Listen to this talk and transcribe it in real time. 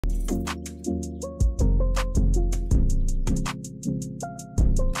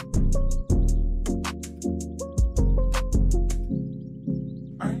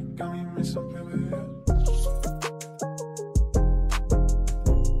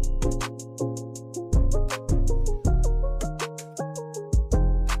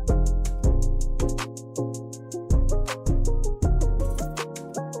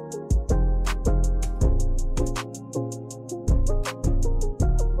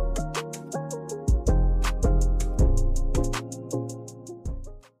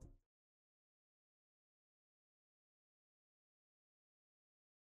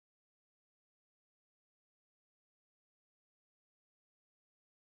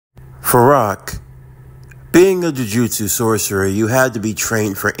For Rock, being a Jujutsu sorcerer, you had to be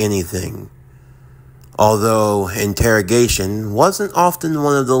trained for anything. Although interrogation wasn't often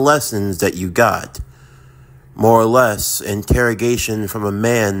one of the lessons that you got. More or less, interrogation from a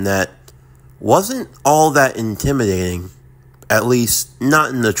man that wasn't all that intimidating, at least not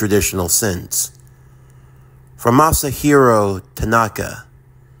in the traditional sense. For Masahiro Tanaka,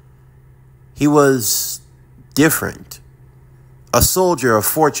 he was different. A soldier of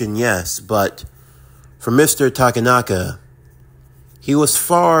fortune, yes, but for Mr. Takanaka, he was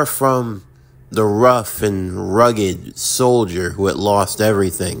far from the rough and rugged soldier who had lost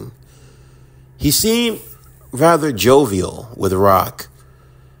everything. He seemed rather jovial with Rock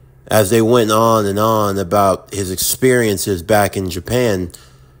as they went on and on about his experiences back in Japan,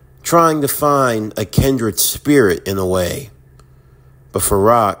 trying to find a kindred spirit in a way. But for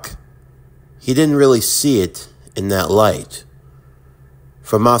Rock, he didn't really see it in that light.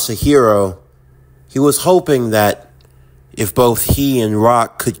 For Masahiro, he was hoping that if both he and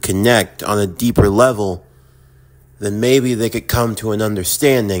Rock could connect on a deeper level, then maybe they could come to an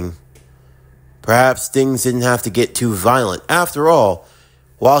understanding. Perhaps things didn't have to get too violent. After all,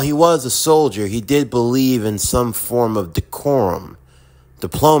 while he was a soldier, he did believe in some form of decorum,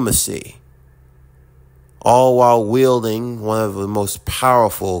 diplomacy, all while wielding one of the most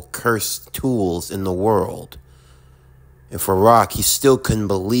powerful cursed tools in the world. And for Rock, he still couldn't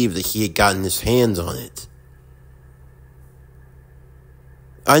believe that he had gotten his hands on it.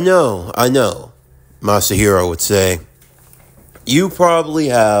 I know, Masahiro would say. You probably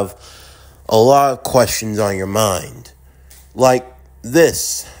have a lot of questions on your mind. Like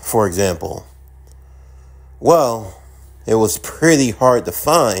this, for example. Well, it was pretty hard to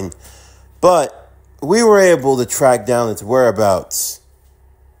find, but we were able to track down its whereabouts.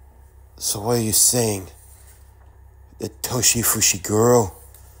 So what are you saying? That Toshi Fushiguro,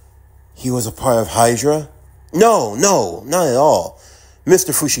 he was a part of Hydra? No, not at all.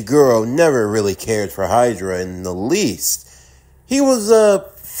 Mr. Fushiguro never really cared for Hydra in the least. He was a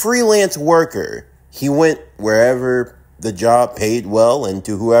freelance worker. He went wherever the job paid well and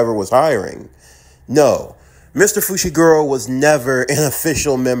to whoever was hiring. No, Mr. Fushiguro was never an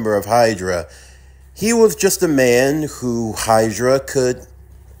official member of Hydra. He was just a man who Hydra could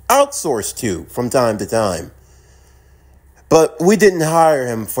outsource to from time to time. But we didn't hire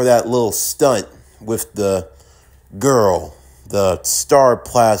him for that little stunt with the girl, the Star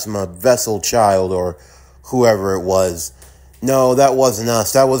Plasma Vessel Child, or whoever it was. No, that wasn't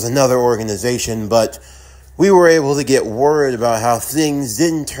us. That was another organization, but we were able to get word about how things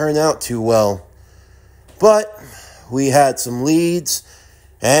didn't turn out too well. But we had some leads,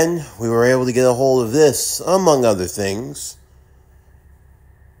 and we were able to get a hold of this, among other things.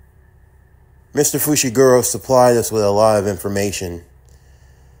 Mr. Fushiguro supplied us with a lot of information.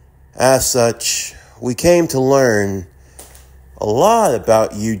 As such, we came to learn a lot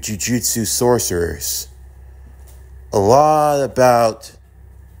about you Jujutsu sorcerers. A lot about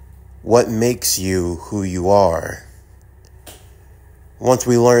what makes you who you are. Once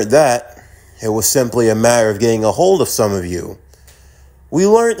we learned that, it was simply a matter of getting a hold of some of you. We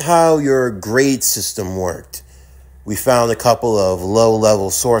learned how your grade system worked. We found a couple of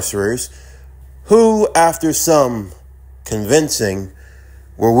low-level sorcerers who, after some convincing,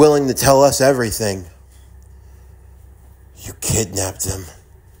 were willing to tell us everything. You kidnapped them.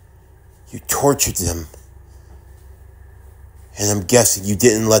 You tortured them. And I'm guessing you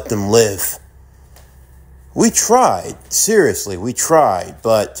didn't let them live. We tried. Seriously, we tried.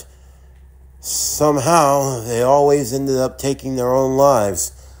 But somehow they always ended up taking their own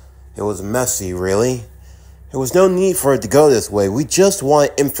lives. It was messy, really. There was no need for it to go this way. We just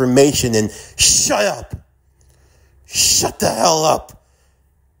want information and shut up. Shut the hell up.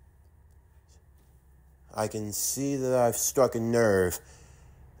 I can see that I've struck a nerve.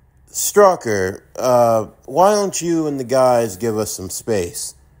 Strucker, why don't you and the guys give us some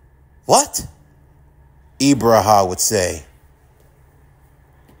space? What? Ibraha would say.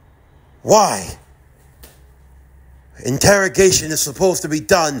 Why? Interrogation is supposed to be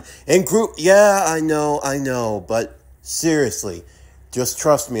done in group. Yeah, I know, but seriously, just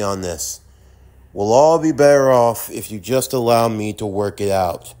trust me on this. We'll all be better off if you just allow me to work it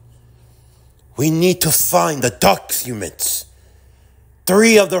out. We need to find the documents.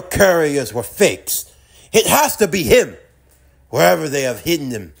 3 of the couriers were fakes. It has to be him, wherever they have hidden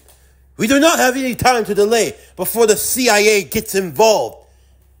them. We do not have any time to delay before the CIA gets involved.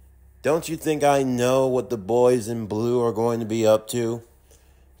 Don't you think I know what the boys in blue are going to be up to?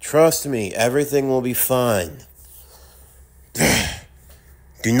 Trust me, everything will be fine.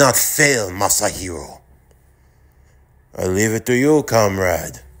 Do not fail, Masahiro. I leave it to you,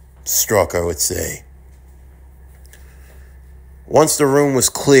 comrade. struck, I would say. Once the room was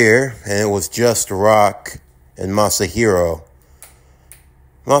clear, and it was just Rock and Masahiro,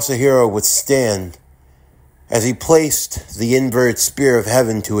 Masahiro would stand as he placed the inverted spear of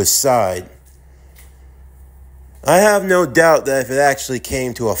heaven to his side. I have no doubt that if it actually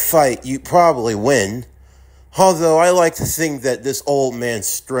came to a fight, you'd probably win. Although I like to think that this old man's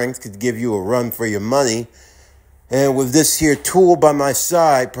strength could give you a run for your money. And with this here tool by my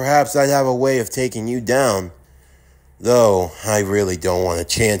side, perhaps I'd have a way of taking you down. Though, I really don't want to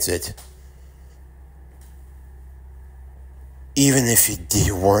chance it. Even if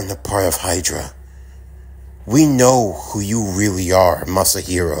you weren't a part of Hydra, we know who you really are,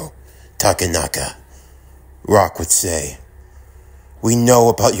 Masahiro Takenaka, Rock would say. We know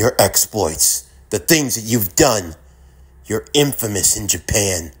about your exploits, the things that you've done. You're infamous in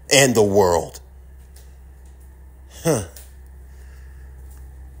Japan and the world.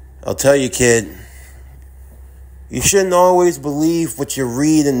 I'll tell you, kid, you shouldn't always believe what you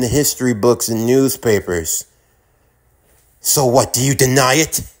read in the history books and newspapers. So what, do you deny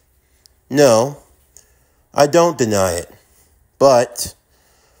it? No, I don't deny it. But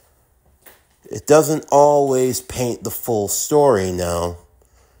it doesn't always paint the full story now.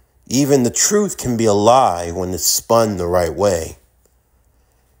 Even the truth can be a lie when it's spun the right way.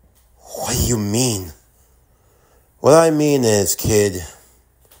 What do you mean? What I mean is, kid,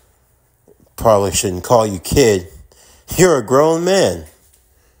 probably shouldn't call you kid. You're a grown man.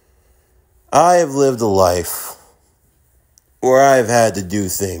 I have lived a life where I've had to do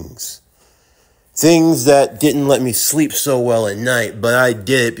things. Things that didn't let me sleep so well at night, but I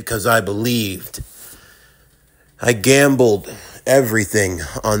did it because I believed. I gambled everything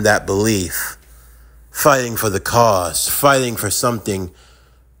on that belief. Fighting for the cause, fighting for something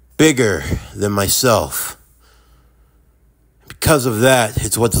bigger than myself. Because of that,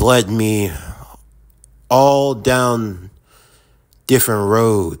 it's what's led me all down different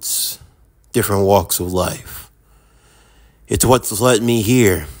roads, different walks of life. It's what's led me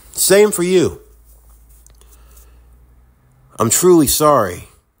here. Same for you. I'm truly sorry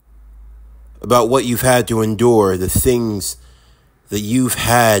about what you've had to endure, the things that you've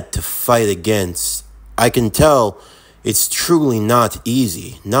had to fight against. I can tell it's truly not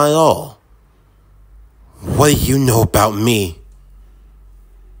easy, not at all. What do you know about me?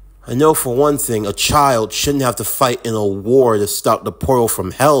 I know for one thing, a child shouldn't have to fight in a war to stop the portal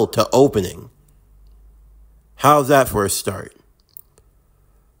from hell to opening. How's that for a start?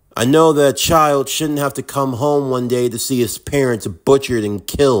 I know that a child shouldn't have to come home one day to see his parents butchered and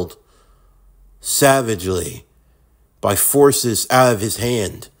killed savagely by forces out of his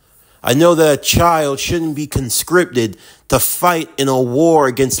hand. I know that a child shouldn't be conscripted to fight in a war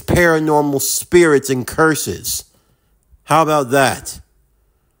against paranormal spirits and curses. How about that?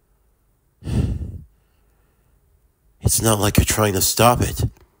 It's not like you're trying to stop it.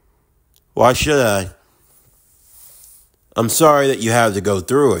 Why should I? I'm sorry that you have to go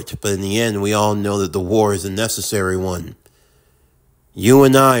through it, but in the end, we all know that the war is a necessary one. You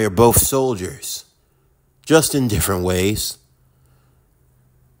and I are both soldiers, just in different ways.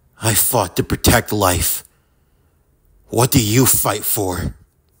 I fought to protect life. What do you fight for?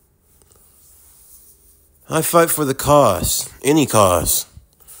 I fight for the cause, any cause.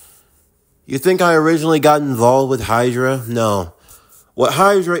 You think I originally got involved with Hydra? No. What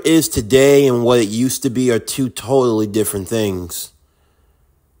Hydra is today and what it used to be are two totally different things.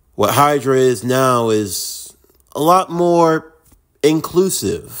 What Hydra is now is a lot more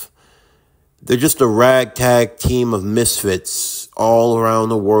inclusive. They're just a ragtag team of misfits all around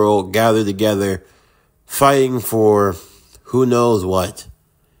the world gathered together, fighting for who knows what.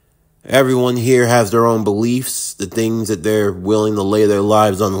 Everyone here has their own beliefs, the things that they're willing to lay their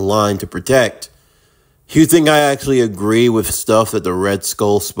lives on the line to protect. You think I actually agree with stuff that the Red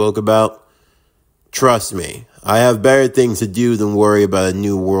Skull spoke about? Trust me, I have better things to do than worry about a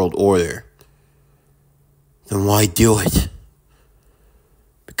new world order. Then why do it?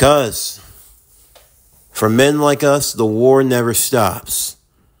 Because for men like us, the war never stops.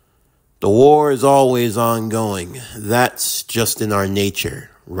 The war is always ongoing. That's just in our nature,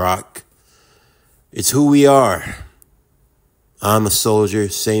 Rock. It's who we are. I'm a soldier,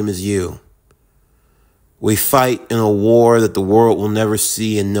 same as you. We fight in a war that the world will never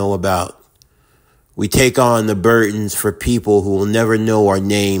see and know about. We take on the burdens for people who will never know our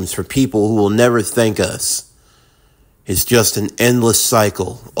names, for people who will never thank us. It's just an endless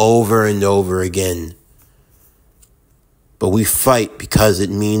cycle, over and over again. But we fight because it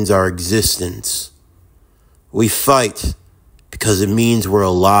means our existence. We fight because it means we're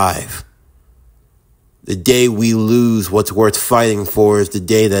alive. The day we lose what's worth fighting for is the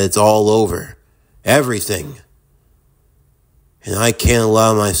day that it's all over. Everything. And I can't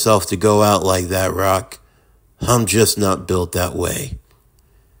allow myself to go out like that, Rock. I'm just not built that way.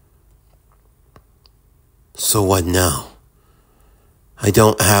 So what now? I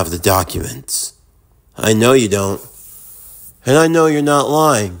don't have the documents. I know you don't. And I know you're not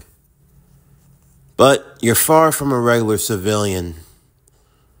lying. But you're far from a regular civilian.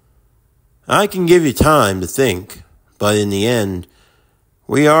 I can give you time to think, but in the end,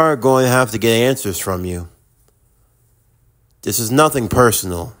 we are going to have to get answers from you. This is nothing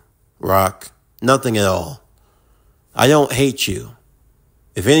personal, Rock. Nothing at all. I don't hate you.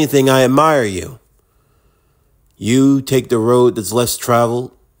 If anything, I admire you. You take the road that's less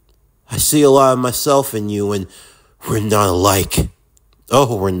traveled. I see a lot of myself in you, and we're not alike.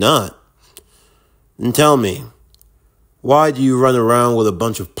 Oh, we're not. And tell me, why do you run around with a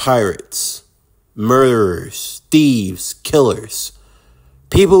bunch of pirates, murderers, thieves, killers,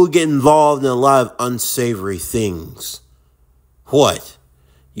 people who get involved in a lot of unsavory things? What?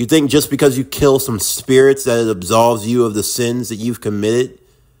 You think just because you kill some spirits that it absolves you of the sins that you've committed?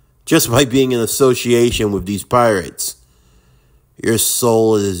 Just by being in association with these pirates. Your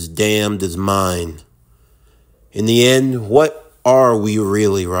soul is as damned as mine. In the end, what are we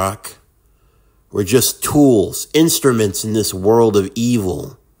really, Rock? We're just tools, instruments in this world of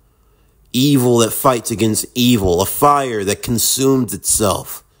evil. Evil that fights against evil, a fire that consumes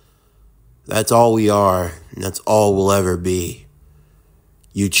itself. That's all we are, and that's all we'll ever be.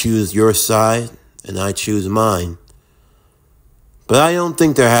 You choose your side, and I choose mine. But I don't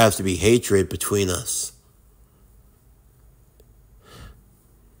think there has to be hatred between us.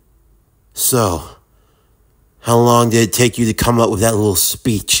 So, how long did it take you to come up with that little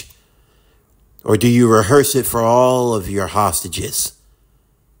speech? Or do you rehearse it for all of your hostages?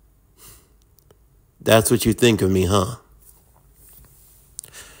 That's what you think of me, huh?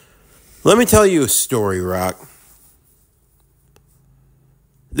 Let me tell you a story, Rock.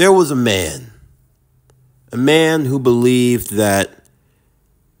 There was a man who believed that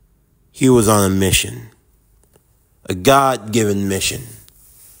he was on a mission, a God-given mission.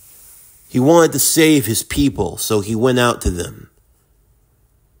 He wanted to save his people, so he went out to them.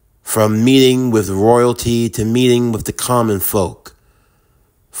 From meeting with royalty to meeting with the common folk.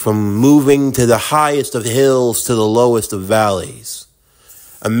 From moving to the highest of hills to the lowest of valleys.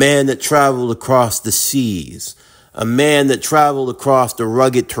 A man that traveled across the seas. A man that traveled across the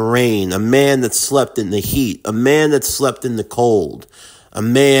rugged terrain. A man that slept in the heat. A man that slept in the cold. A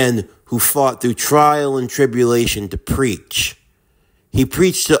man who fought through trial and tribulation to preach. He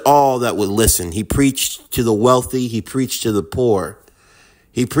preached to all that would listen. He preached to the wealthy. He preached to the poor.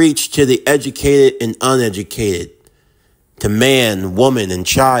 He preached to the educated and uneducated, to man, woman, and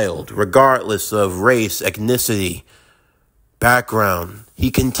child, regardless of race, ethnicity, background.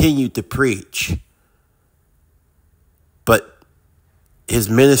 He continued to preach. But his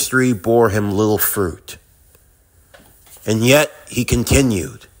ministry bore him little fruit. And yet he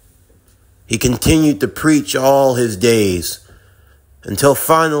continued. He continued to preach all his days until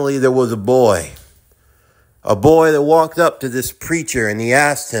finally there was a boy that walked up to this preacher and he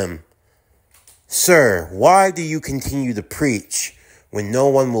asked him, "Sir, why do you continue to preach when no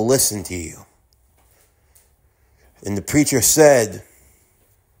one will listen to you?" And the preacher said,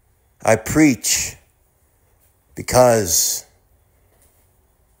 "I preach because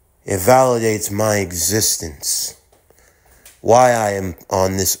it validates my existence, why I am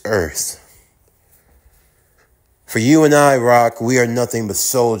on this earth. For you and I, Rock, we are nothing but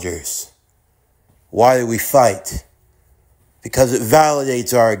soldiers. Why do we fight? Because it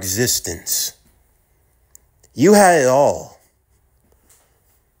validates our existence. You had it all.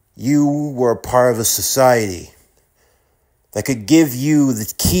 You were a part of a society that could give you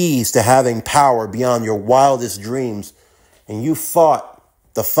the keys to having power beyond your wildest dreams, and you fought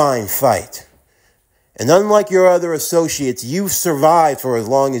the fine fight. And unlike your other associates, you've survived for as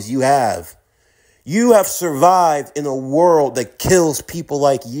long as you have. You have survived in a world that kills people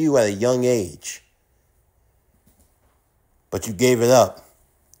like you at a young age. But you gave it up.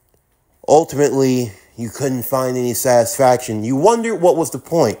 Ultimately, you couldn't find any satisfaction. You wondered what was the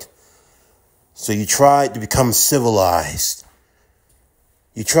point. So you tried to become civilized.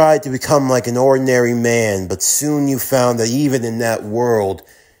 You tried to become like an ordinary man, but soon you found that even in that world,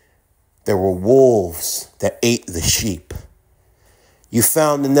 there were wolves that ate the sheep. You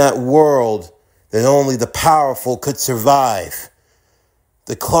found in that world that only the powerful could survive.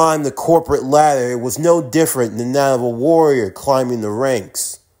 To climb the corporate ladder, it was no different than that of a warrior climbing the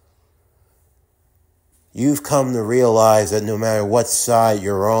ranks. You've come to realize that no matter what side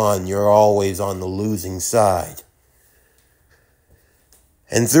you're always on the losing side.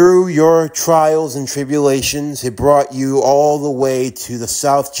 And through your trials and tribulations, it brought you all the way to the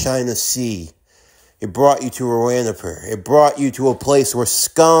South China Sea. It brought you to Rwanda. It brought you to a place where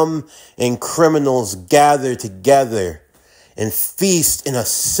scum and criminals gather together and feast in a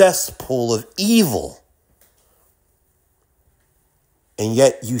cesspool of evil. And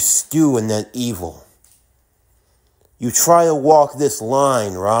yet you stew in that evil. You try to walk this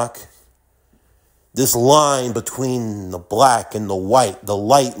line, Rock. This line between the black and the white, the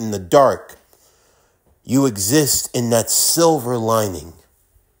light and the dark. You exist in that silver lining.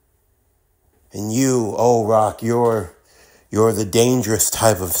 And you, oh Rock, you're the dangerous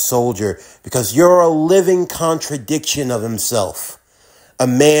type of soldier because you're a living contradiction of himself. A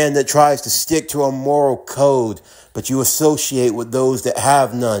man that tries to stick to a moral code, but you associate with those that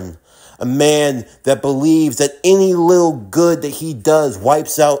have none. A man that believes that any little good that he does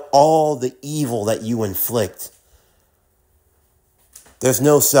wipes out all the evil that you inflict. There's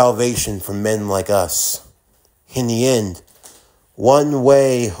no salvation for men like us. In the end, one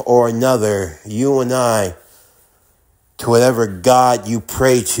way or another, you and I, to whatever God you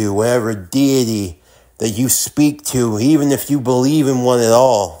pray to, whatever deity that you speak to, even if you believe in one at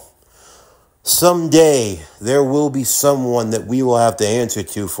all, someday there will be someone that we will have to answer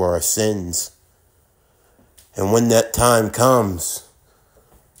to for our sins. And when that time comes,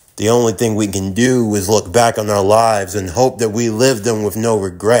 the only thing we can do is look back on our lives and hope that we lived them with no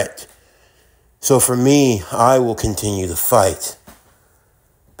regret. So for me, I will continue to fight.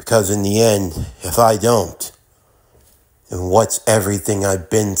 Because in the end, if I don't, then what's everything I've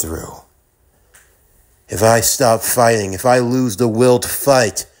been through? If I stop fighting, if I lose the will to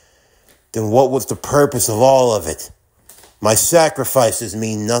fight, then what was the purpose of all of it? My sacrifices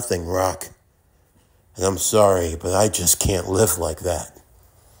mean nothing, Rock. And I'm sorry, but I just can't live like that.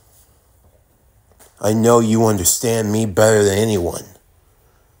 I know you understand me better than anyone.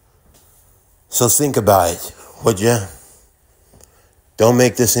 So think about it, would you? Don't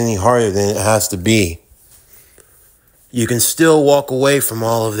make this any harder than it has to be. You can still walk away from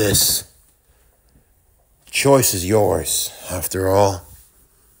all of this. The choice is yours, after all.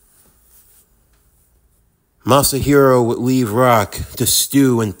 Masahiro would leave Rock to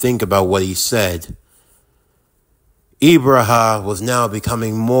stew and think about what he said. Ibraha was now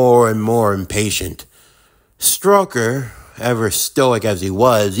becoming more and more impatient. Stroker, ever stoic as he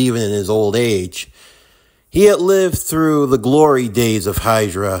was, even in his old age, he had lived through the glory days of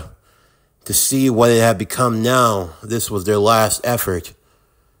Hydra. To see what it had become now, this was their last effort.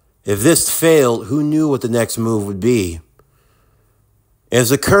 If this failed, who knew what the next move would be? As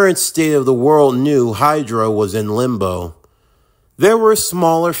the current state of the world knew, Hydra was in limbo. There were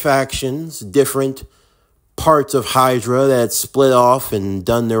smaller factions, different parts of Hydra that had split off and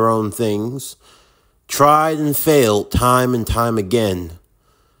done their own things, tried and failed time and time again.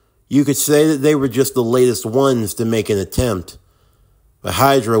 You could say that they were just the latest ones to make an attempt. But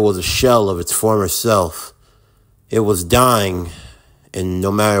Hydra was a shell of its former self. It was dying, and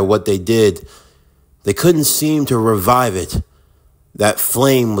no matter what they did, they couldn't seem to revive it. That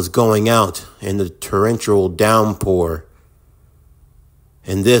flame was going out in the torrential downpour.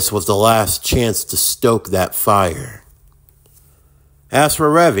 And this was the last chance to stoke that fire. As for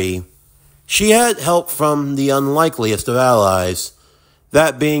Revy, she had help from the unlikeliest of allies,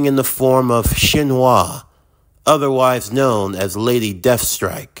 that being in the form of Shinhua, otherwise known as Lady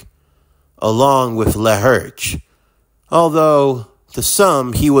Deathstrike, along with Leherch, although to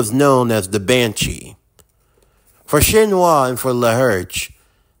some he was known as the Banshee. For Shinhua and for Leherch,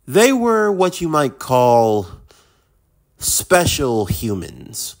 they were what you might call special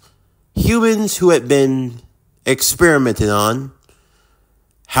humans. Humans who had been experimented on.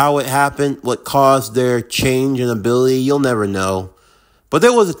 How it happened, what caused their change in ability, you'll never know. But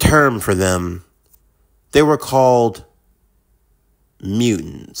there was a term for them. They were called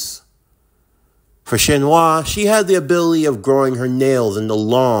mutants. For Shinhua, she had the ability of growing her nails into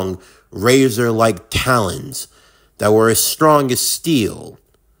long, razor-like talons that were as strong as steel.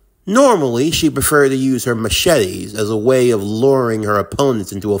 Normally, she preferred to use her machetes as a way of luring her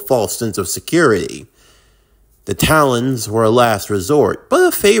opponents into a false sense of security. The talons were a last resort, but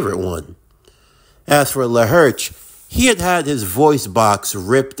a favorite one. As for Leherch, he had had his voice box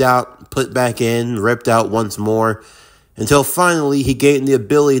ripped out, put back in, ripped out once more, until finally he gained the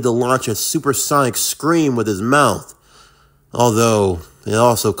ability to launch a supersonic scream with his mouth. Although it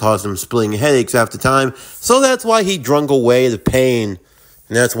also caused him splitting headaches after time, so that's why he drunk away the pain,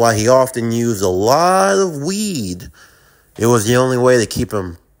 and that's why he often used a lot of weed. It was the only way to keep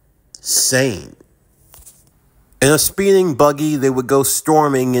him sane. In a speeding buggy, they would go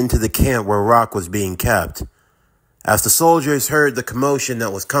storming into the camp where Rock was being kept. As the soldiers heard the commotion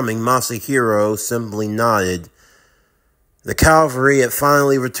that was coming, Masahiro simply nodded. The cavalry had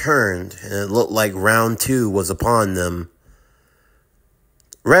finally returned, and it looked like round 2 was upon them.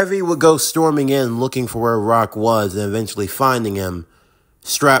 Revy would go storming in looking for where Rock was and eventually finding him,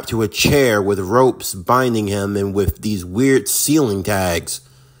 strapped to a chair with ropes binding him and with these weird ceiling tags.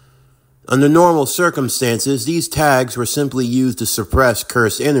 Under normal circumstances, these tags were simply used to suppress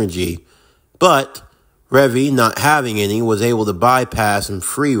cursed energy, but Revy, not having any, was able to bypass and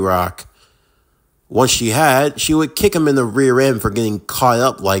free Rock. Once she had, she would kick him in the rear end for getting caught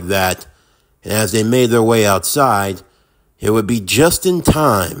up like that, and as they made their way outside, it would be just in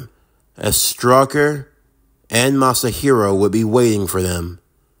time as Strucker and Masahiro would be waiting for them.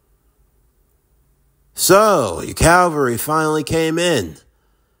 So, your cavalry finally came in.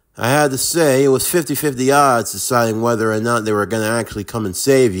 I had to say, it was 50-50 odds deciding whether or not they were going to actually come and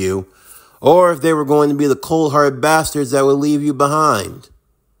save you, or if they were going to be the cold-hearted bastards that would leave you behind.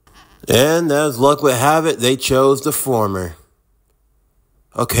 And as luck would have it, they chose the former.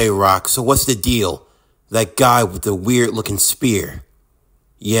 Okay, Rock, so what's the deal? That guy with the weird-looking spear.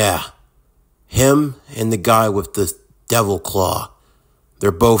 Yeah, him and the guy with the devil claw.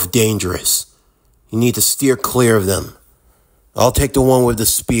 They're both dangerous. You need to steer clear of them. I'll take the one with the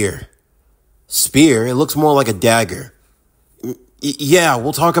spear. Spear? It looks more like a dagger. Yeah,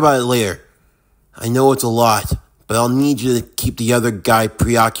 we'll talk about it later. I know it's a lot, but I'll need you to keep the other guy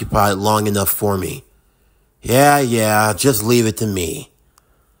preoccupied long enough for me. Yeah, just leave it to me.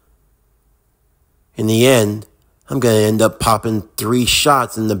 In the end, I'm going to end up popping 3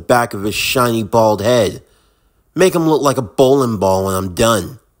 shots in the back of his shiny bald head. Make him look like a bowling ball when I'm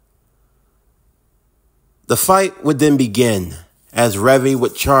done. The fight would then begin, as Revy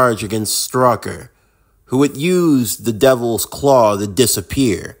would charge against Strucker, who would use the devil's claw to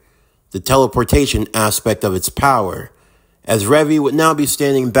disappear, the teleportation aspect of its power, as Revy would now be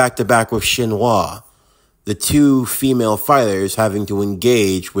standing back-to-back with Shinhwa, the 2 female fighters having to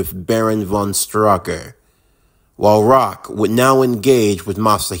engage with Baron von Strucker, while Rock would now engage with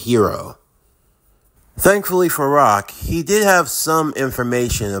Masahiro. Thankfully for Rock, he did have some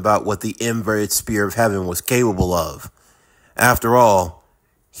information about what the inverted Spear of Heaven was capable of. After all,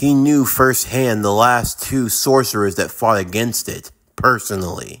 he knew firsthand the last 2 sorcerers that fought against it,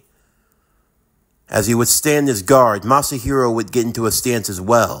 personally. As he would stand his guard, Masahiro would get into a stance as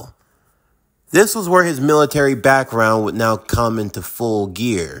well. This was where his military background would now come into full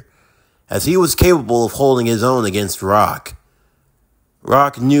gear, as he was capable of holding his own against Rock.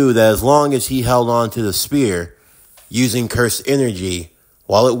 Rock knew that as long as he held on to the spear, using cursed energy,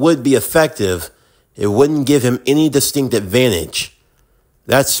 while it would be effective, it wouldn't give him any distinct advantage.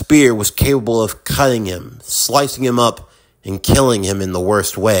 That spear was capable of cutting him, slicing him up, and killing him in the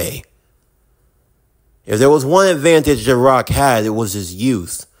worst way. If there was one advantage that Rock had, it was his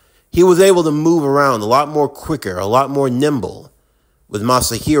youth. He was able to move around a lot more quicker, a lot more nimble. With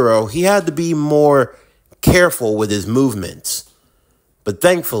Masahiro, he had to be more careful with his movements. But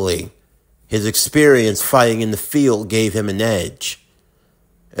thankfully, his experience fighting in the field gave him an edge.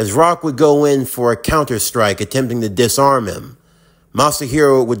 As Rock would go in for a counter-strike attempting to disarm him,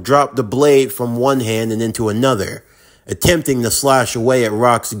 Masahiro would drop the blade from one hand and into another, attempting to slash away at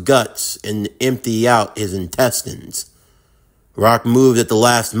Rock's guts and empty out his intestines. Rock moved at the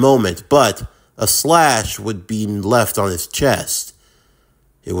last moment, but a slash would be left on his chest.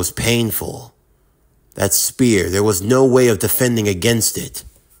 It was painful. That spear, there was no way of defending against it.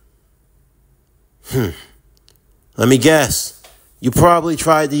 Let me guess. You probably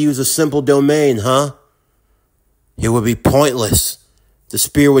tried to use a simple domain, huh? It would be pointless. The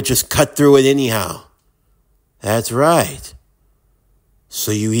spear would just cut through it anyhow. That's right.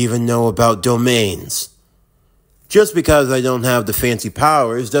 So you even know about domains. Just because I don't have the fancy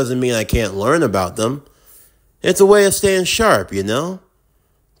powers doesn't mean I can't learn about them. It's a way of staying sharp, you know?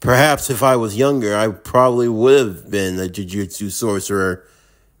 Perhaps if I was younger, I probably would have been a jujutsu sorcerer.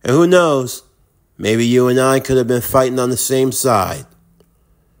 And who knows, maybe you and I could have been fighting on the same side.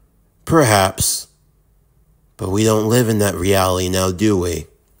 Perhaps. But we don't live in that reality now, do we?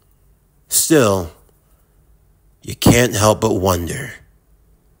 Still, you can't help but wonder.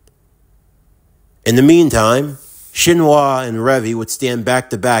 In the meantime, Shinhwa and Revy would stand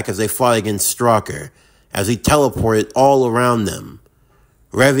back to back as they fought against Strucker, as he teleported all around them.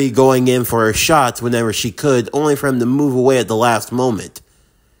 Revy going in for her shots whenever she could, only for him to move away at the last moment.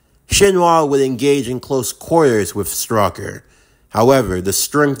 Shinhwa would engage in close quarters with Strucker. However, the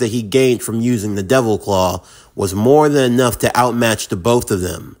strength that he gained from using the Devil Claw was more than enough to outmatch the both of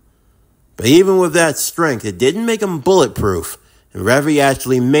them. But even with that strength, it didn't make him bulletproof, and Revy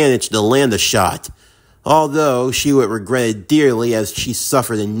actually managed to land a shot, although she would regret it dearly as she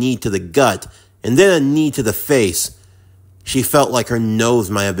suffered a knee to the gut and then a knee to the face. She felt like her nose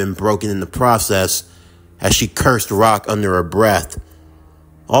might have been broken in the process as she cursed Rock under her breath.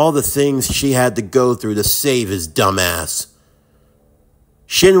 All the things she had to go through to save his dumbass.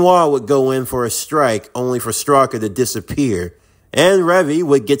 Shinhwa would go in for a strike only for Straka to disappear, and Revy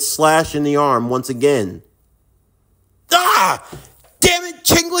would get slashed in the arm once again. Ah! Damn it,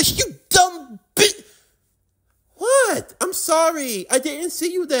 Chinglish, you dumb bit! What? I'm sorry. I didn't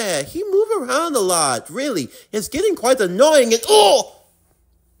see you there. He moved around a lot, really. It's getting quite annoying and... Oh!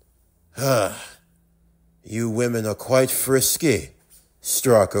 You women are quite frisky,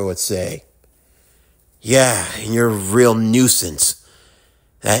 Straka would say. Yeah, and you're a real nuisance.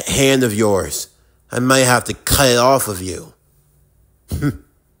 That hand of yours, I might have to cut it off of you.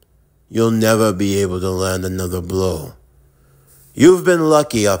 You'll never be able to land another blow. You've been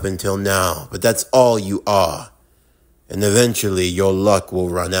lucky up until now, but that's all you are. And eventually your luck will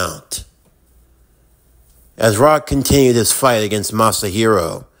run out. As Rock continued his fight against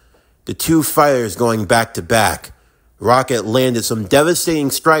Masahiro, the two fighters going back to back, Rocket landed some devastating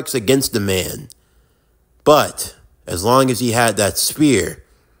strikes against the man. But as long as he had that spear,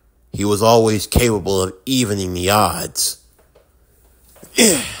 he was always capable of evening the odds.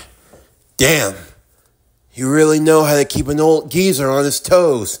 Damn, you really know how to keep an old geezer on his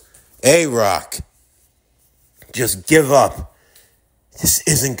toes, eh, Rock? Just give up. This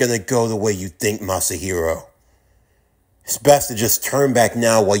isn't gonna go the way you think, Masahiro. It's best to just turn back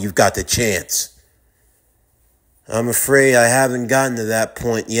now while you've got the chance. I'm afraid I haven't gotten to that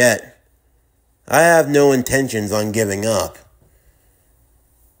point yet. I have no intentions on giving up.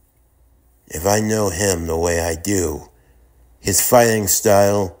 If I know him the way I do, his fighting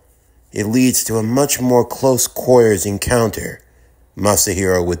style, it leads to a much more close quarters encounter,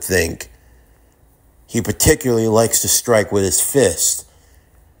 Masahiro would think. He particularly likes to strike with his fist.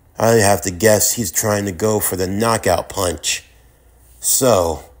 I have to guess he's trying to go for the knockout punch.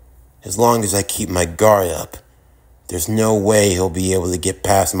 So, as long as I keep my guard up, there's no way he'll be able to get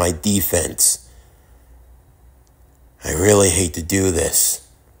past my defense. I really hate to do this.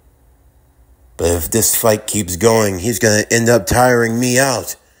 But if this fight keeps going, he's going to end up tiring me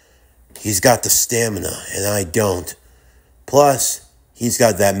out. He's got the stamina, and I don't. Plus, he's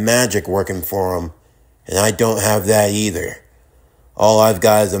got that magic working for him, and I don't have that either. All I've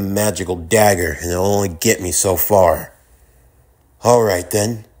got is a magical dagger, and it'll only get me so far. Alright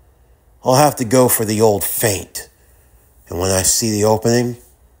then, I'll have to go for the old feint. And when I see the opening,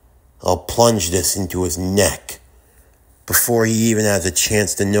 I'll plunge this into his neck. Before he even has a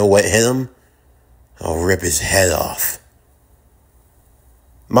chance to know what hit him, I'll rip his head off.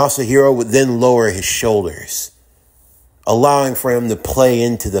 Masahiro would then lower his shoulders, allowing for him to play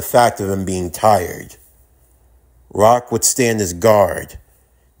into the fact of him being tired. Rock would stand his guard,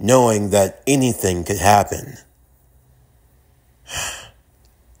 knowing that anything could happen.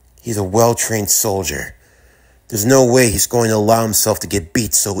 He's a well-trained soldier. There's no way he's going to allow himself to get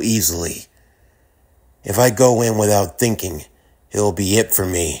beat so easily. If I go in without thinking, it'll be it for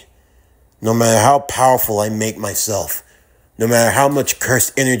me. No matter how powerful I make myself, no matter how much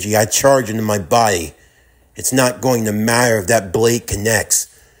cursed energy I charge into my body, it's not going to matter if that blade connects.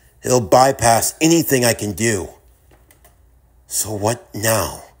 It'll bypass anything I can do. So what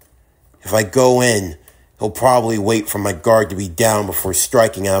now? If I go in, he'll probably wait for my guard to be down before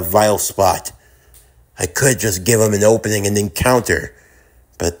striking at a vital spot. I could just give him an opening and then counter,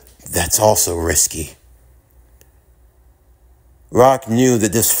 but that's also risky. Rock knew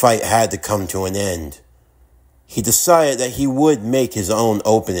that this fight had to come to an end. He decided that he would make his own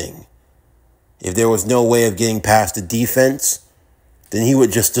opening. If there was no way of getting past the defense, then he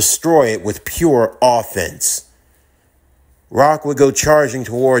would just destroy it with pure offense. Rock would go charging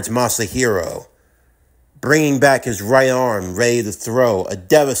towards Masahiro, bringing back his right arm ready to throw a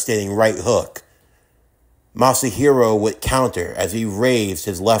devastating right hook. Masahiro would counter as he raised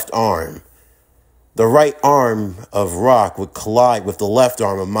his left arm. The right arm of Rock would collide with the left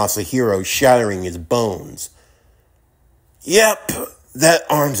arm of Masahiro, shattering his bones. Yep, that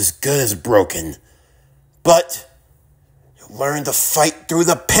arm's as good as broken. But you learn to fight through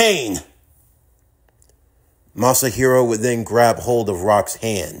the pain. Masahiro would then grab hold of Rock's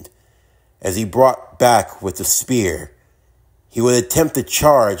hand. As he brought back with the spear, he would attempt to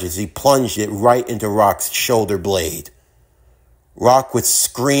charge as he plunged it right into Rock's shoulder blade. Rock would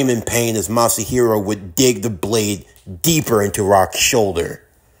scream in pain as Masahiro would dig the blade deeper into Rock's shoulder.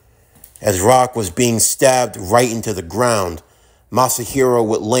 As Rock was being stabbed right into the ground, Masahiro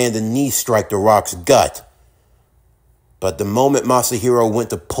would land a knee strike to Rock's gut. But the moment Masahiro went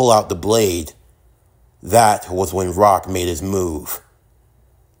to pull out the blade, that was when Rock made his move.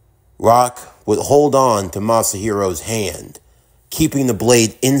 Rock would hold on to Masahiro's hand, keeping the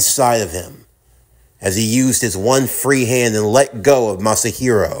blade inside of him, as he used his one free hand and let go of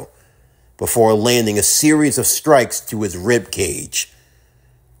Masahiro before landing a series of strikes to his rib cage.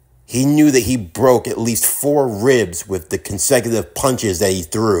 He knew that he broke at least 4 ribs with the consecutive punches that he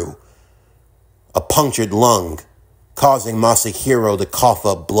threw. A punctured lung, causing Masahiro to cough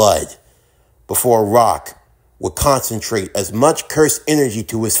up blood, before Rock would concentrate as much cursed energy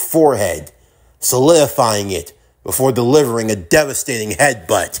to his forehead, solidifying it before delivering a devastating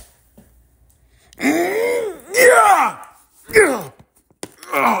headbutt.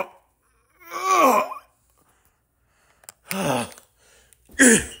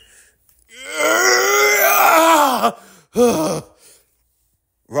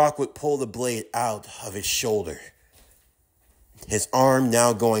 Rock would pull the blade out of his shoulder, his arm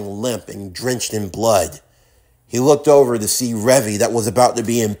now going limp and drenched in blood. He looked over to see Revy that was about to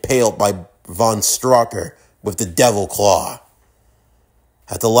be impaled by von Strocker with the devil claw.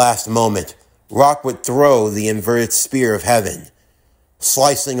 At the last moment, Rock would throw the inverted spear of heaven,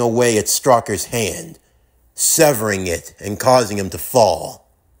 slicing away at Strocker's hand, severing it and causing him to fall.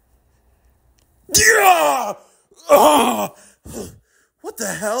 What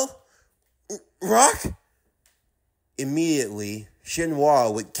the hell? Rock? Immediately,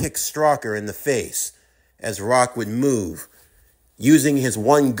 Shinhwa would kick Strocker in the face as Rock would move. Using his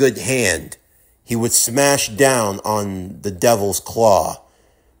one good hand, he would smash down on the devil's claw,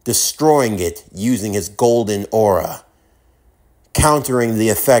 destroying it using his golden aura. Countering the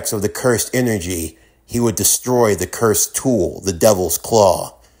effects of the cursed energy, he would destroy the cursed tool, the devil's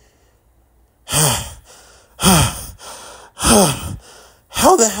claw.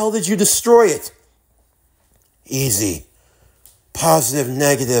 How the hell did you destroy it? Easy. Positive,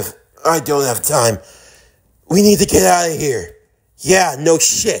 negative. I don't have time. We need to get out of here. Yeah, no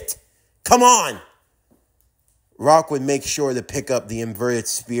shit. Come on. Rock would make sure to pick up the inverted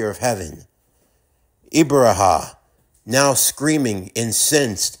spear of heaven. Ibraha, now screaming,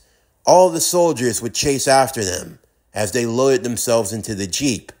 incensed, all the soldiers would chase after them as they loaded themselves into the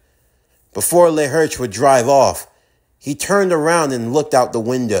jeep. Before Leherch would drive off, he turned around and looked out the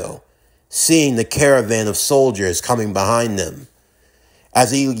window, seeing the caravan of soldiers coming behind them.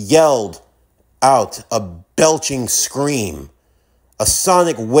 As he yelled out a belching scream, a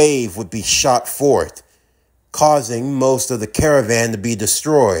sonic wave would be shot forth, causing most of the caravan to be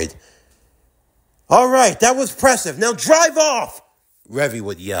destroyed. All right, that was impressive. Now drive off, Revy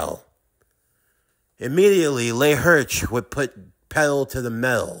would yell. Immediately, Leherch would put pedal to the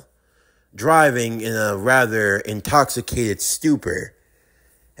metal, driving in a rather intoxicated stupor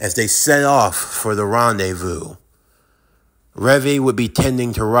as they set off for the rendezvous. Revy would be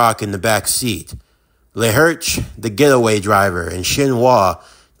tending to Rock in the back seat, Leherch, the getaway driver, and Shinhwa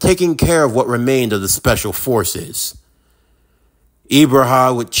taking care of what remained of the special forces.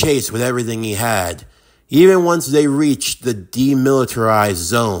 Ibraha would chase with everything he had, even once they reached the demilitarized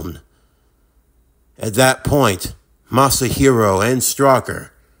zone. At that point, Masahiro and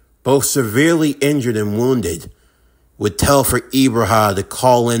Strocker, both severely injured and wounded, would tell for Ibraha to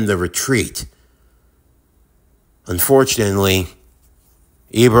call in the retreat. Unfortunately,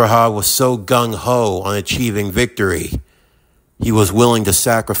 Ibraha was so gung-ho on achieving victory, he was willing to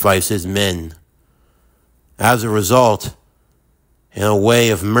sacrifice his men. As a result, in a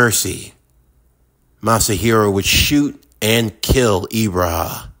way of mercy, Masahiro would shoot and kill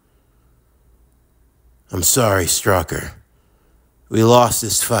Ibraha. I'm sorry, Strocker. We lost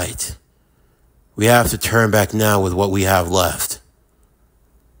this fight. We have to turn back now with what we have left.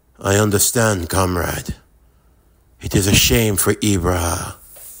 I understand, comrade. It is a shame for Ibraha.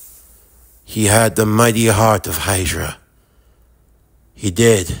 He had the mighty heart of Hydra. He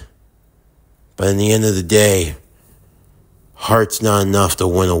did. But in the end of the day, heart's not enough to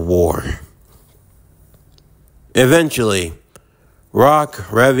win a war. Eventually, Rock,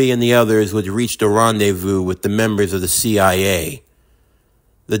 Revy, and the others would reach the rendezvous with the members of the CIA.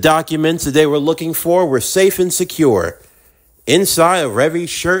 The documents that they were looking for were safe and secure, inside of Revy's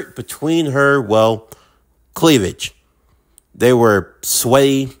shirt between her, cleavage. They were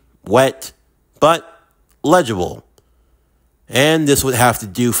sweaty, wet, but legible. And this would have to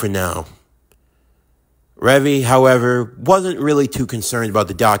do for now. Revy, however, wasn't really too concerned about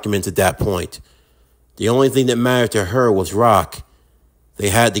the documents at that point. The only thing that mattered to her was Rock. They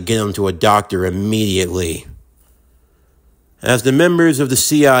had to get him to a doctor immediately. As the members of the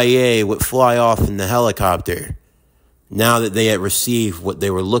CIA would fly off in the helicopter, now that they had received what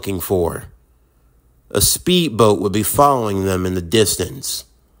they were looking for. A speedboat would be following them in the distance.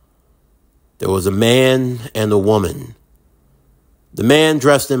 There was a man and a woman. The man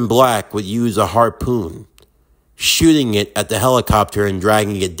dressed in black would use a harpoon, shooting it at the helicopter and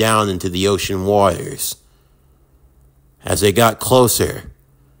dragging it down into the ocean waters. As they got closer,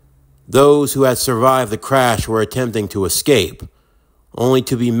 those who had survived the crash were attempting to escape, only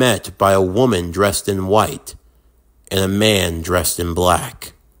to be met by a woman dressed in white and a man dressed in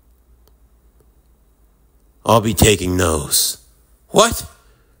black. "I'll be taking those." "What?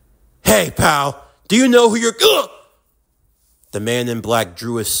 Hey, pal, do you know who you're..." Ugh! The man in black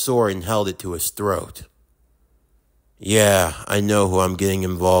drew his sword and held it to his throat. "Yeah, I know who I'm getting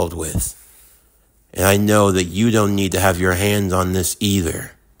involved with. And I know that you don't need to have your hands on this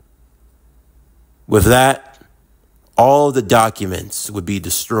either." With that, all of the documents would be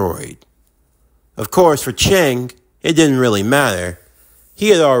destroyed. Of course, for Cheng, it didn't really matter. He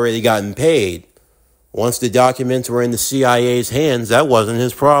had already gotten paid. Once the documents were in the CIA's hands, that wasn't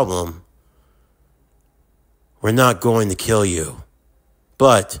his problem. "We're not going to kill you,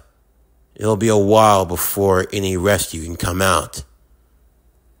 but it'll be a while before any rescue can come out.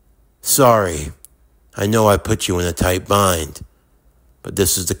 Sorry, I know I put you in a tight bind, but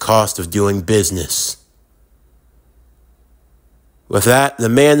this is the cost of doing business." With that, the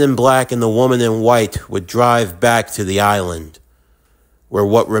man in black and the woman in white would drive back to the island, where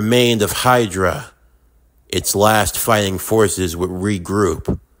what remained of Hydra, its last fighting forces, would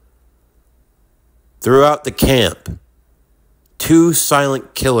regroup. Throughout the camp, 2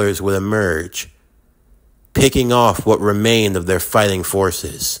 silent killers would emerge, picking off what remained of their fighting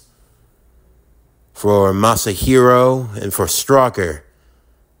forces. For Masahiro and for Stalker,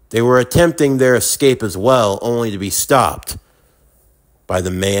 they were attempting their escape as well, only to be stopped by the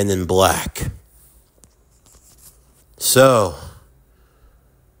man in black. "So,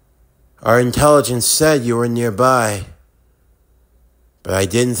 our intelligence said you were nearby, but I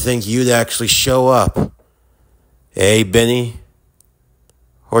didn't think you'd actually show up. Eh, Benny?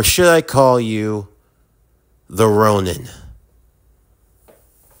 Or should I call you the Ronin?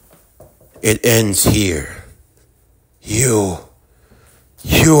 It ends here. You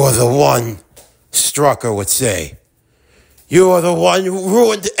are the one," Stalker would say. "You are the one who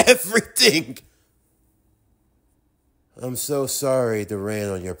ruined everything." "I'm so sorry to rain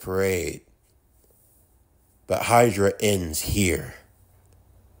on your parade, but Hydra ends here."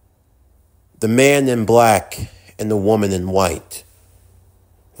 The man in black and the woman in white,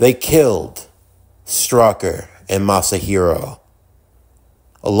 they killed Stalker and Masahiro,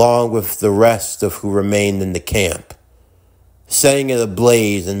 along with the rest of who remained in the camp, setting it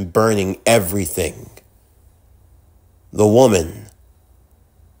ablaze and burning everything. The woman,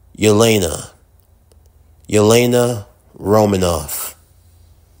 Yelena Romanoff,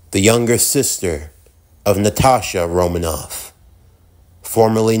 the younger sister of Natasha Romanoff,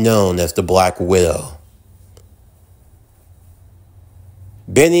 formerly known as the Black Widow.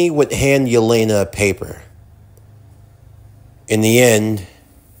 Benny would hand Yelena a paper. In the end,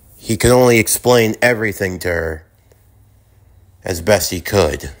 he could only explain everything to her as best he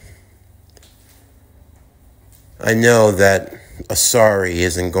could. "I know that a sorry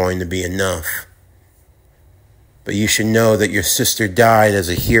isn't going to be enough, but you should know that your sister died as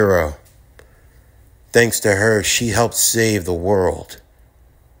a hero. Thanks to her, she helped save the world."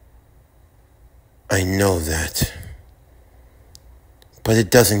 "I know that, but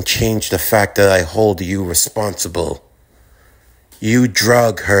it doesn't change the fact that I hold you responsible. You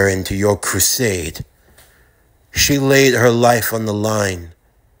drug her into your crusade. She laid her life on the line.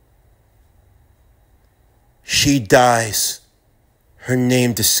 She dies, her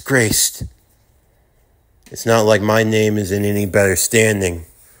name disgraced. It's not like my name is in any better standing.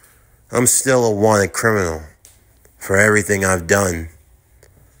 I'm still a wanted criminal for everything I've done.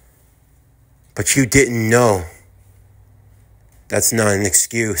 But you didn't know. That's not an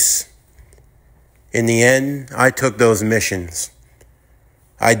excuse. In the end, I took those missions.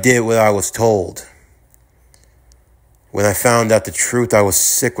 I did what I was told. When I found out the truth, I was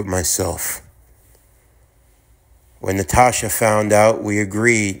sick with myself. When Natasha found out, we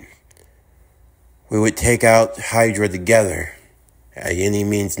agreed we would take out Hydra together at any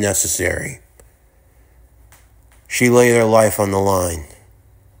means necessary. She laid her life on the line.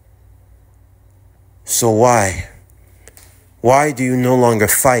 So why? Why do you no longer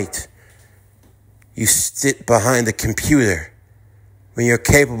fight? You sit behind a computer when you're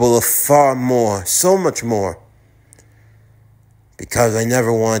capable of far more, so much more. Because I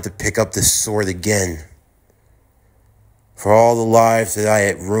never wanted to pick up this sword again. For all the lives that I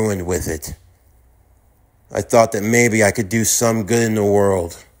had ruined with it. I thought that maybe I could do some good in the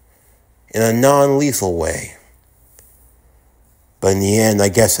world, in a non-lethal way. But in the end, I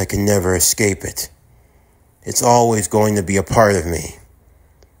guess I can never escape it. It's always going to be a part of me.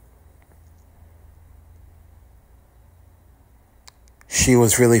 She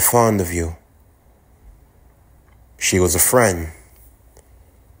was really fond of you. She was a friend,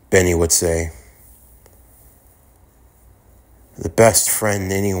 Benny would say. The best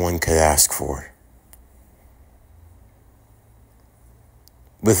friend anyone could ask for.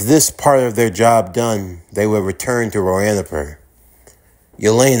 With this part of their job done, they would return to Roanoke.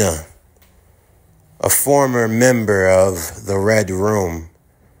 Yelena, a former member of the Red Room,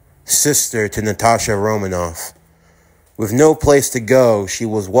 sister to Natasha Romanoff. With no place to go, she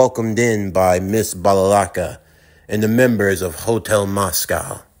was welcomed in by Miss Balalaka and the members of Hotel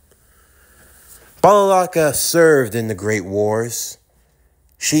Moscow. Balalaka served in the Great Wars.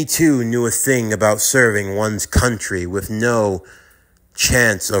 She too knew a thing about serving one's country with no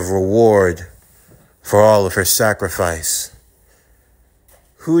chance of reward for all of her sacrifice.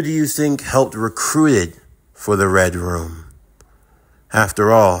 Who do you think helped recruit it for the Red Room?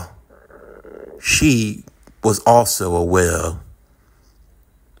 After all, she was also a widow.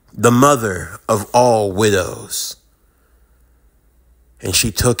 The mother of all widows. And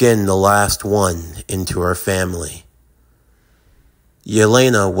she took in the last one into her family.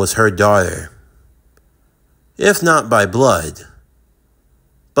 Yelena was her daughter, if not by blood,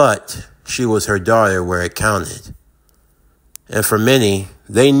 but she was her daughter where it counted. And for many,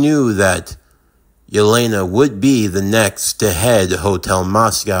 they knew that Yelena would be the next to head Hotel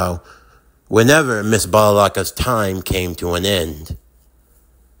Moscow whenever Miss Balalaka's time came to an end.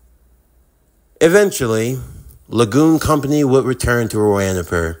 Eventually, Lagoon Company would return to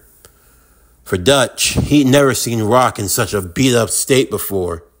Roanoke. For Dutch, he'd never seen Rock in such a beat-up state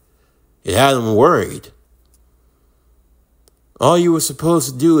before. It had him worried. All you were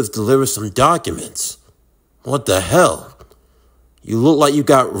supposed to do is deliver some documents. What the hell? You look like you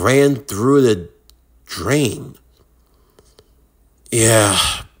got ran through the drain. Yeah,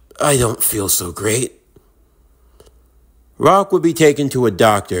 I don't feel so great. Rock would be taken to a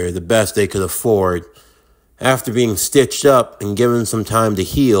doctor, the best they could afford. After being stitched up and given some time to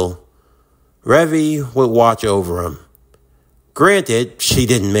heal, Revy would watch over him. Granted, she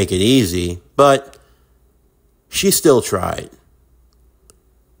didn't make it easy, but she still tried.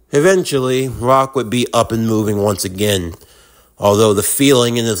 Eventually, Rock would be up and moving once again, although the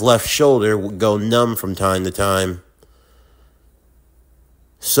feeling in his left shoulder would go numb from time to time.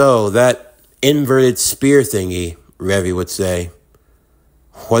 So, that inverted spear thingy, Revy would say,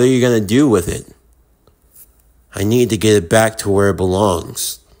 what are you going to do with it? I need to get it back to where it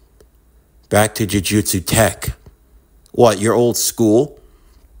belongs. Back to Jujutsu Tech. What, your old school?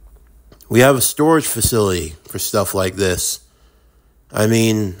 We have a storage facility for stuff like this. I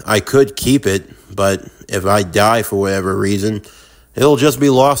mean, I could keep it, but if I die for whatever reason, it'll just be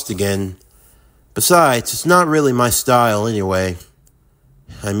lost again. Besides, it's not really my style anyway.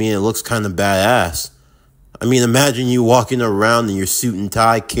 I mean, it looks kind of badass. I mean, imagine you walking around in your suit and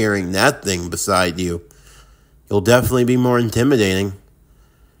tie carrying that thing beside you. It'll definitely be more intimidating.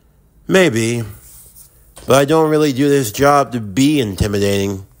 Maybe. But I don't really do this job to be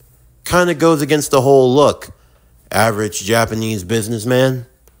intimidating. Kind of goes against the whole look. Average Japanese businessman.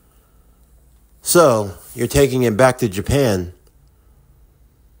 So, you're taking it back to Japan.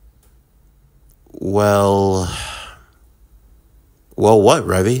 Well, what,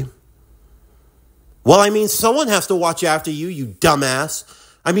 Revy? Well, I mean, someone has to watch after you, you dumbass.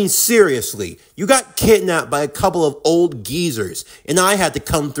 I mean, seriously, you got kidnapped by a couple of old geezers, and I had to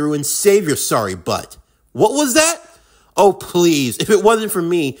come through and save your sorry butt. What was that? Oh, please, if it wasn't for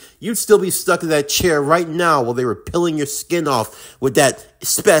me, you'd still be stuck in that chair right now while they were peeling your skin off with that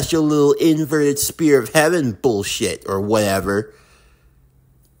special little inverted spear of heaven bullshit or whatever.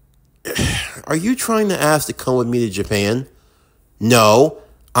 Are you trying to ask to come with me to Japan? No,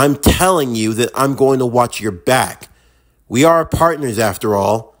 I'm telling you that I'm going to watch your back. We are partners after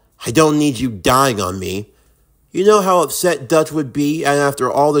all. I don't need you dying on me. You know how upset Dutch would be and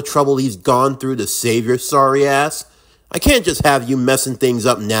after all the trouble he's gone through to save your sorry ass? I can't just have you messing things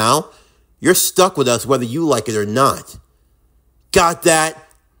up now. You're stuck with us whether you like it or not. Got that?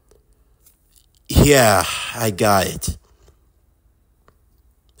 Yeah, I got it.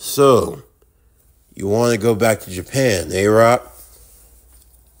 So, you want to go back to Japan, eh, Rock?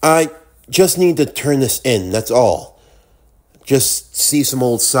 I just need to turn this in, that's all. Just see some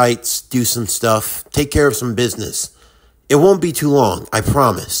old sites, do some stuff, take care of some business. It won't be too long, I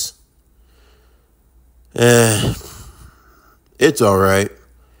promise. It's alright.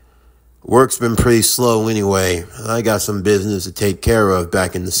 Work's been pretty slow anyway. I got some business to take care of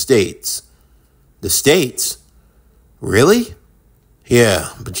back in the States. The States? Really? Yeah,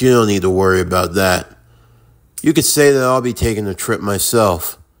 but you don't need to worry about that. You could say that I'll be taking a trip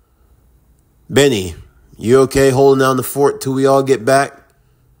myself. Benny, you okay holding down the fort till we all get back?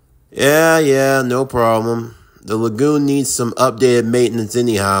 Yeah, no problem. The Lagoon needs some updated maintenance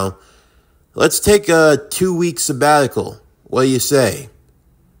anyhow. Let's take a 2-week sabbatical. What do you say?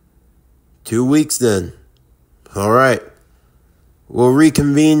 2 weeks then. All right. We'll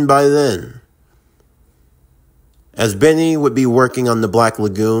reconvene by then. As Benny would be working on the Black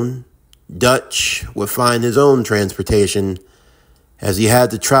Lagoon, Dutch would find his own transportation as he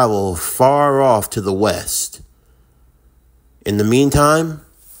had to travel far off to the west. In the meantime,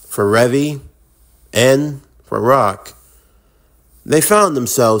 for Revy and for Rock, they found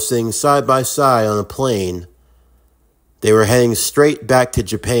themselves sitting side by side on a plane. They were heading straight back to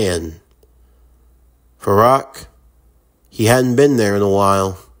Japan. For Rock, he hadn't been there in a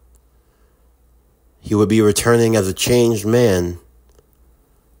while. He would be returning as a changed man.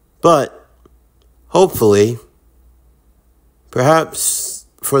 But, hopefully, perhaps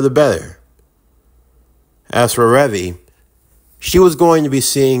for the better. As for Revy, she was going to be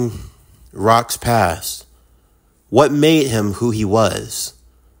seeing Rock's past. What made him who he was.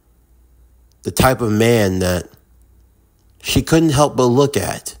 The type of man that she couldn't help but look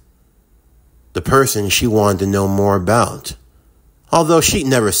at. The person she wanted to know more about. Although she'd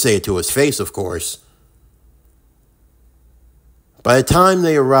never say it to his face, of course. By the time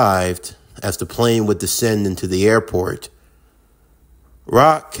they arrived, as the plane would descend into the airport,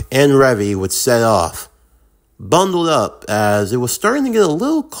 Rock and Revy would set off, bundled up as it was starting to get a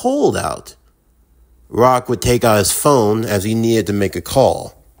little cold out. Rock would take out his phone as he needed to make a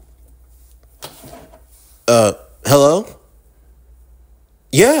call. Hello?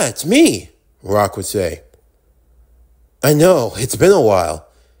 Yeah, it's me, Rock would say. I know, it's been a while.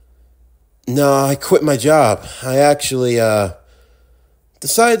 No, I quit my job. I actually,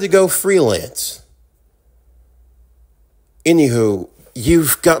 decided to go freelance. Anywho,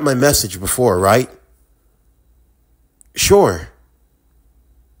 you've got my message before, right? Sure.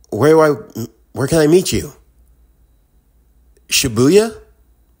 Where can I meet you? Shibuya?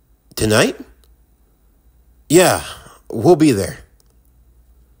 Tonight? Yeah, we'll be there.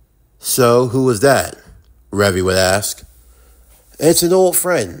 So, who was that? Revy would ask. It's an old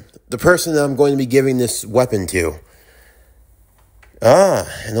friend, the person that I'm going to be giving this weapon to.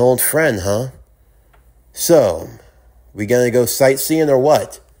 Ah, an old friend, huh? So, we gonna go sightseeing or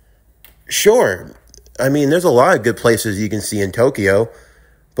what? Sure. I mean, there's a lot of good places you can see in Tokyo,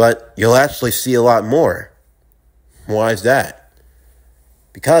 but you'll actually see a lot more. Why is that?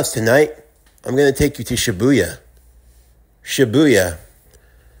 Because tonight, I'm gonna take you to Shibuya. Shibuya.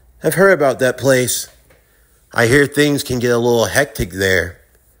 I've heard about that place. I hear things can get a little hectic there.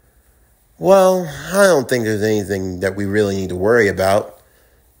 Well, I don't think there's anything that we really need to worry about.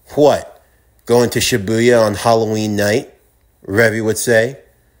 What? Going to Shibuya on Halloween night? Revy would say.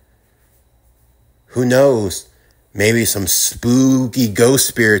 Who knows? Maybe some spooky ghost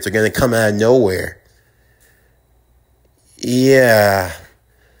spirits are going to come out of nowhere. Yeah.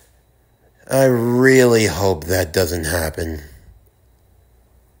 I really hope that doesn't happen.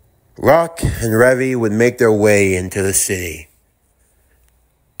 Rock and Revy would make their way into the city,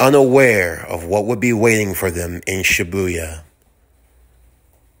 unaware of what would be waiting for them in Shibuya.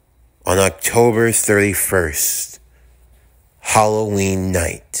 On October 31st, Halloween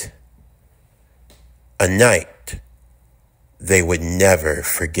night. A night they would never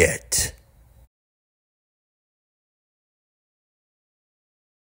forget.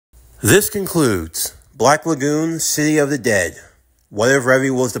 This concludes Black Lagoon, City of the Dead. What If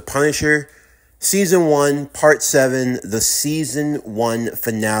Revy Was the Punisher? Season 1, Part 7, the Season 1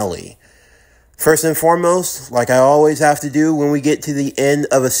 finale. First and foremost, like I always have to do when we get to the end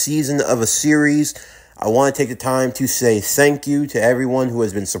of a season of a series, I want to take the time to say thank you to everyone who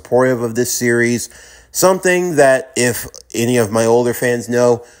has been supportive of this series. Something that, if any of my older fans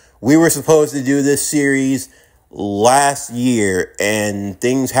know, we were supposed to do this series last year and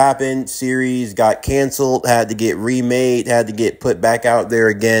things happened. Series got canceled, had to get remade, had to get put back out there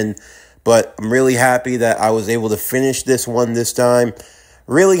again. But I'm really happy that I was able to finish this one this time.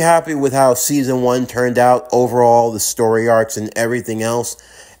 Really happy with how season 1 turned out overall, the story arcs and everything else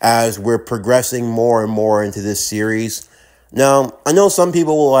as we're progressing more and more into this series. Now, I know some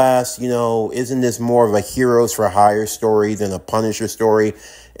people will ask, isn't this more of a Heroes for Hire story than a Punisher story?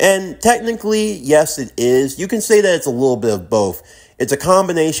 And technically, yes, it is. You can say that it's a little bit of both. It's a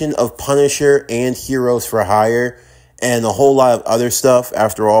combination of Punisher and Heroes for Hire. and a whole lot of other stuff.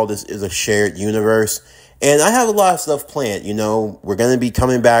 After all, this is a shared universe. And I have a lot of stuff planned. You know, we're going to be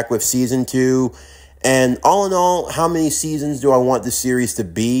coming back with season 2. And all in all, how many seasons do I want this series to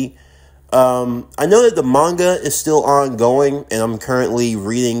be? I know that the manga is still ongoing, and I'm currently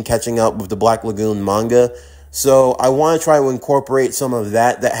catching up with the Black Lagoon manga. So I want to try to incorporate some of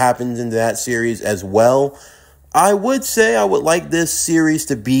that happens into that series as well. I would say I would like this series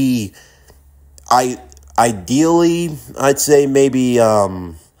to be, ideally, I'd say maybe 4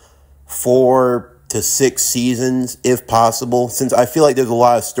 to 6 seasons, if possible, since I feel like there's a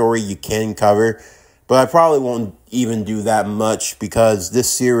lot of story you can cover. But I probably won't even do that much because this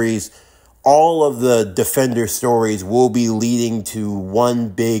series, all of the Defender stories will be leading to one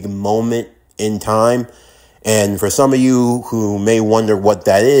big moment in time. And for some of you who may wonder what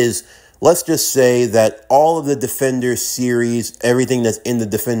that is, let's just say that all of the Defender series, everything that's in the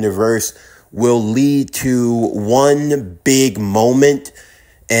Defenderverse, will lead to one big moment.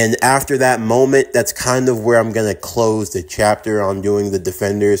 And after that moment, that's kind of where I'm going to close the chapter on doing the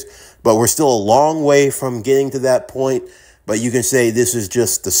Defenders. But we're still a long way from getting to that point. But you can say this is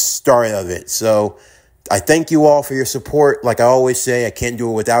just the start of it. So I thank you all for your support. Like I always say, I can't do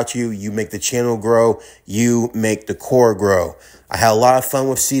it without you. You make the channel grow. You make the core grow. I had a lot of fun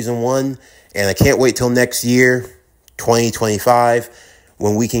with season 1. And I can't wait till next year, 2025,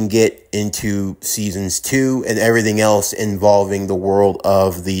 when we can get into seasons 2 and everything else involving the world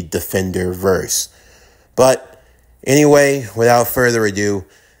of the Defenderverse. But anyway, without further ado,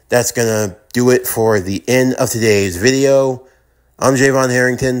 that's going to do it for the end of today's video. I'm Javon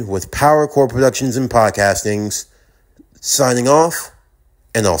Harrington with Power Core Productions and Podcastings, signing off,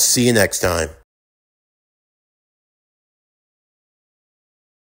 and I'll see you next time.